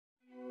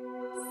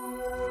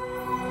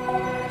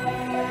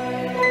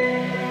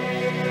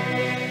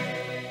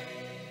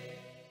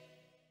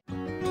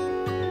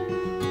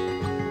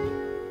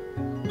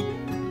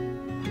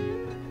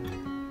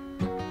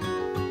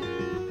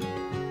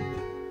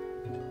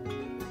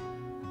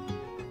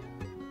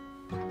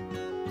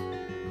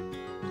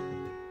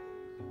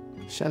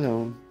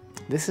Shalom.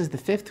 This is the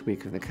 5th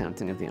week of the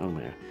counting of the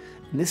Omer.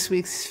 And this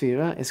week's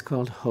Sefirat is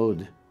called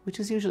Hod, which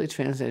is usually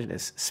translated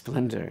as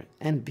splendor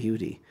and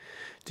beauty.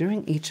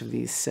 During each of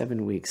these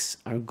 7 weeks,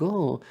 our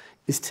goal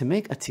is to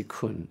make a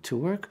tikkun, to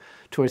work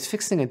towards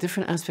fixing a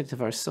different aspect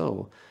of our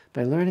soul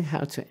by learning how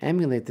to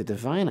emulate the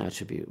divine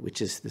attribute,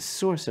 which is the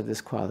source of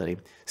this quality,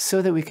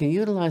 so that we can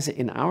utilize it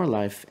in our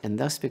life and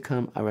thus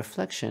become a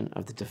reflection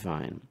of the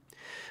divine.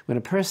 When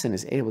a person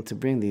is able to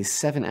bring these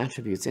 7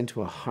 attributes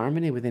into a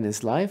harmony within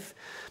his life,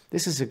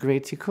 this is a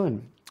great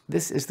tikkun.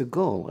 This is the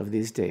goal of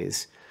these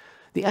days.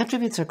 The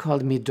attributes are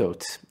called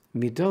midot.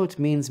 Midot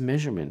means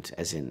measurement,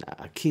 as in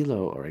a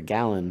kilo or a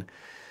gallon.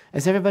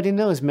 As everybody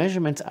knows,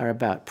 measurements are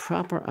about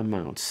proper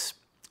amounts.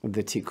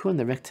 The tikkun,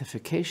 the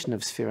rectification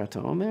of Sefirat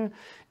HaOmer,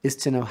 is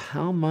to know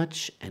how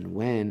much and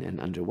when and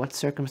under what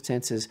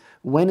circumstances,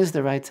 when is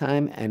the right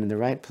time and in the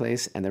right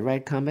place and the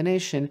right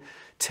combination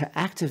to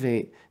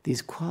activate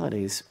these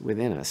qualities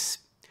within us.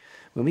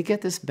 When we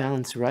get this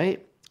balance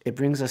right, it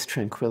brings us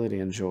tranquility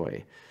and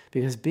joy,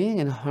 because being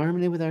in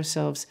harmony with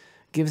ourselves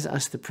gives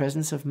us the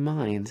presence of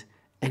mind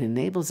and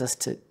enables us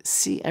to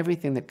see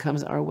everything that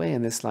comes our way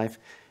in this life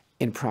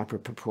in proper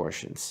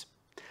proportions.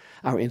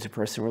 Our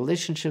interpersonal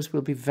relationships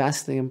will be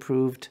vastly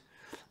improved.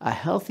 A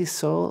healthy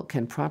soul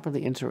can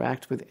properly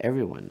interact with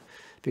everyone,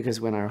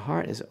 because when our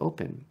heart is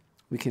open,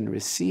 we can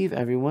receive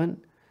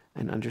everyone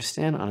and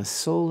understand on a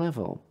soul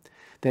level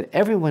that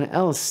everyone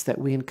else that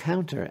we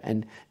encounter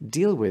and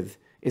deal with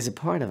is a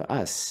part of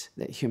us,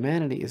 that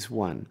humanity is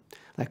one,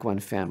 like one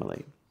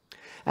family.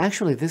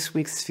 Actually, this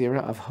week's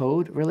Sefirat of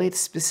Hod relates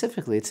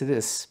specifically to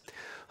this.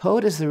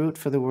 Hod is the root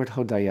for the word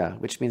hodaya,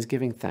 which means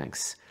giving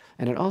thanks,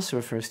 and it also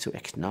refers to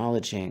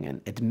acknowledging and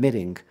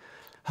admitting.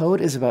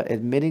 Hod is about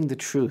admitting the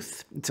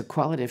truth. It's a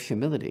quality of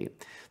humility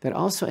that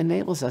also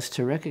enables us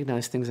to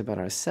recognize things about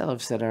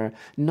ourselves that are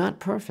not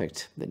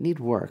perfect, that need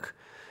work.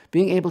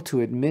 Being able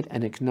to admit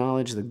and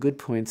acknowledge the good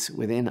points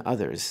within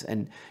others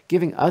and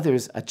giving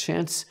others a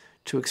chance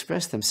to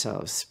express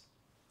themselves.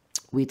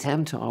 We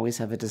tend to always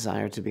have a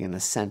desire to be in the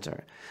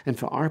center and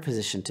for our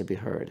position to be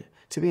heard,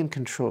 to be in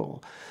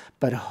control.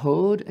 But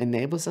Hod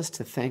enables us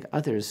to thank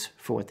others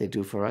for what they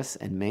do for us,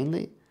 and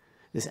mainly,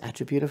 this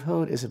attribute of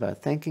Hod is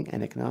about thanking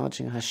and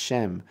acknowledging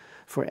Hashem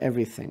for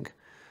everything.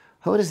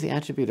 Hod is the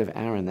attribute of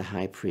Aaron, the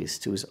high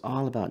priest, who is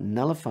all about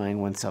nullifying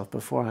oneself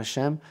before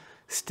Hashem,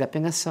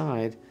 stepping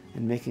aside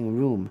and making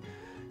room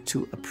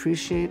to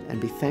appreciate and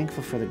be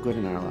thankful for the good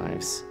in our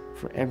lives,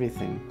 for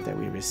everything that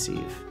we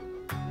receive.